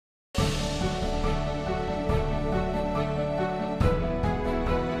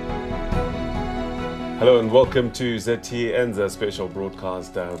Hello and welcome to ZTN's special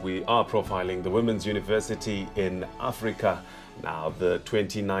broadcast. We are profiling the Women's University in Africa. Now, the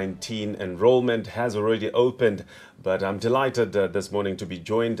 2019 enrollment has already opened, but I'm delighted this morning to be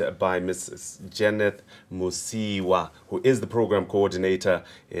joined by Mrs. Jenneth Musiyiwa, who is the program coordinator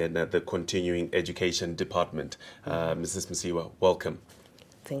in the Continuing Education Department. Mrs. Musiyiwa, welcome.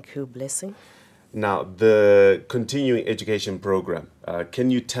 Thank you, Blessing. Now, the Continuing Education Program,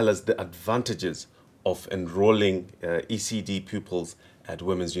 can you tell us the advantages of enrolling ECD pupils at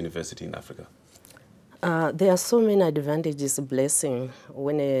Women's University in Africa? There are so many advantages, Blessing,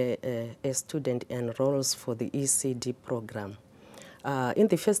 when a student enrolls for the ECD program. In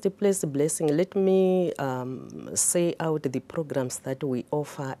the first place, Blessing, let me say out the programs that we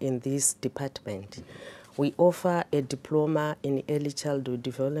offer in this department. We offer a diploma in early childhood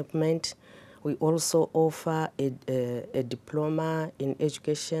development. We also offer a diploma in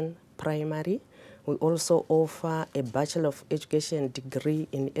education primary. We also offer a Bachelor of Education degree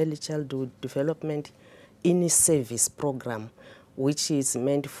in early childhood development in a service program, which is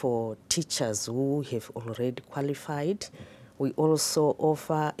meant for teachers who have already qualified. We also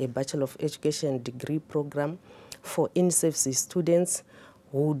offer a Bachelor of Education degree program for in-service students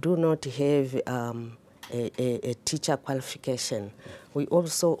who do not have a teacher qualification. We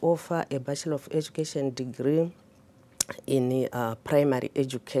also offer a Bachelor of Education degree in primary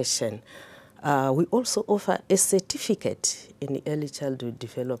education. We also offer a certificate in early childhood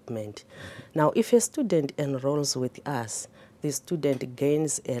development. Now, if a student enrolls with us, the student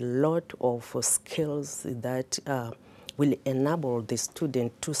gains a lot of skills that will enable the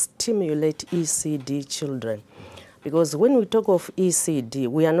student to stimulate ECD children. Because when we talk of ECD,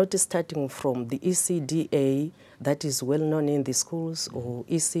 we are not starting from the ECDA that is well known in the schools or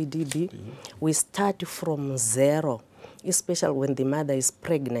ECDB. We start from zero. Especially when the mother is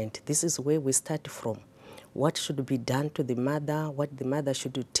pregnant. This is where we start from. What should be done to the mother, what the mother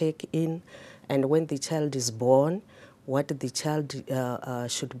should take in, and when the child is born, what the child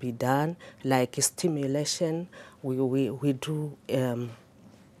should be done, like stimulation. We do a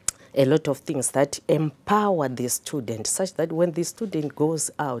lot of things that empower the student, such that when the student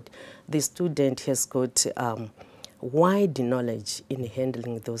goes out, the student has got wide knowledge in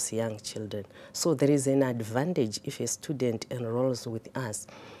handling those young children. So there is an advantage if a student enrolls with us.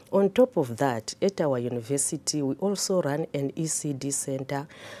 On top of that, at our university, we also run an ECD center.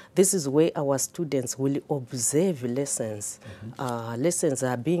 This is where our students will observe lessons. Lessons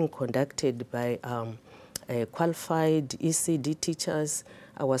are being conducted by qualified ECD teachers.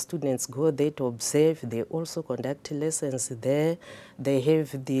 Our students go there to observe. They also conduct lessons there. They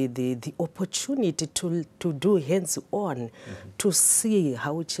have the opportunity to do hands-on, to see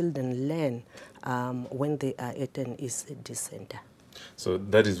how children learn when they are at an ECD center. So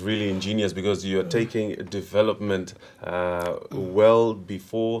that is really ingenious, because you are taking development well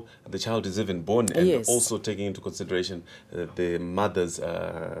before the child is even born, and also taking into consideration the mother's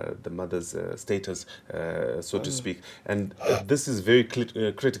status, so to speak. And this is very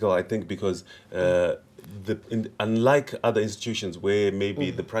critical, I think, because unlike other institutions where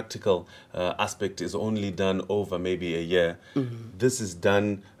maybe the practical aspect is only done over maybe a year, this is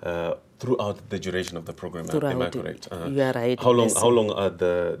done throughout the duration of the program. Am I correct? You are right. How long are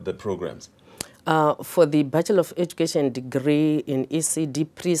the programs? For the Bachelor of Education degree in ECD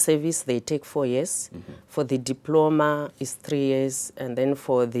pre-service, they take 4 years. For the diploma, is 3 years. And then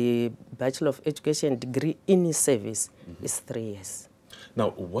for the Bachelor of Education degree in service, is 3 years.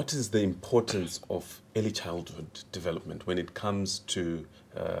 Now, what is the importance of early childhood development when it comes to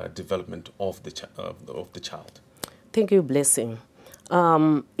development of the child? Thank you, Blessing.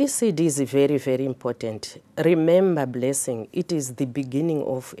 ECD is very, very important. Remember, Blessing, it is the beginning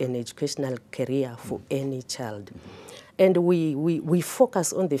of an educational career for any child. And we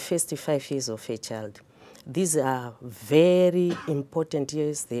focus on the first 5 years of a child. These are very important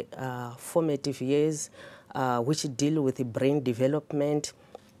years. They are formative years which deal with the brain development,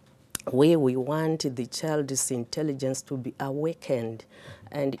 where we want the child's intelligence to be awakened.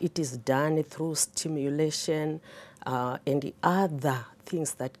 And it is done through stimulation and the other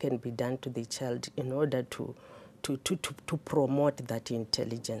things that can be done to the child in order to promote that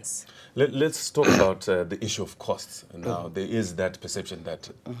intelligence. Let's talk about the issue of costs. Now, there is that perception that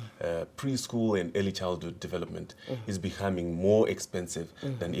preschool and early childhood development is becoming more expensive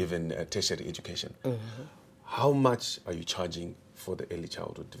than even tertiary education. How much are you charging for the early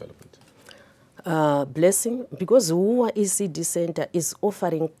childhood development? Blessing, because WUA ECD Center is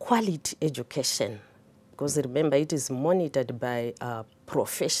offering quality education, because remember, it is monitored by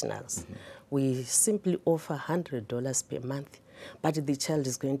professionals. we simply offer $100 per month, but the child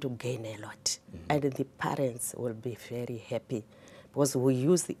is going to gain a lot. And the parents will be very happy because we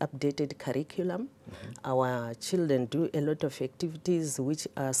use the updated curriculum. Our children do a lot of activities which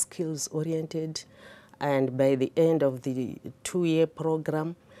are skills-oriented, and by the end of the 2-year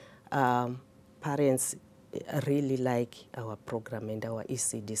program, parents really like our program and our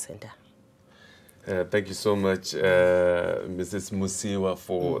ECD center. Thank you so much, Mrs. Musiyiwa,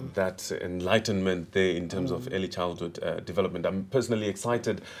 for that enlightenment there in terms of early childhood development. I'm personally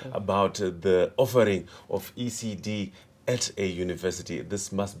excited about the offering of ECD at a university.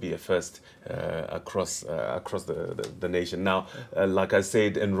 This must be a first across the nation. Now, like I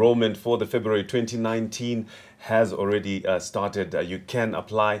said, enrollment for the February 2019 has already started. You can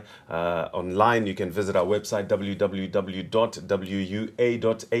apply online. You can visit our website, www.wua.ac.zw.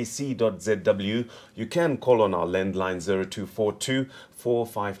 You can call on our landline 0242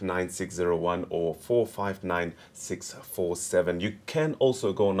 459 or 459 You can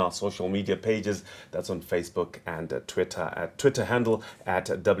also go on our social media pages. That's on Facebook and Twitter, at Twitter handle at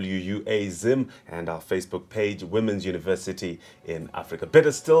WUAZIM, and our Facebook page, Women's University in Africa.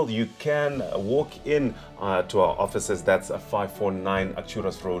 Better still, you can walk in to our offices. That's 549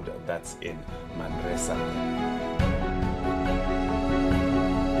 Achuras Road. That's in Manresa.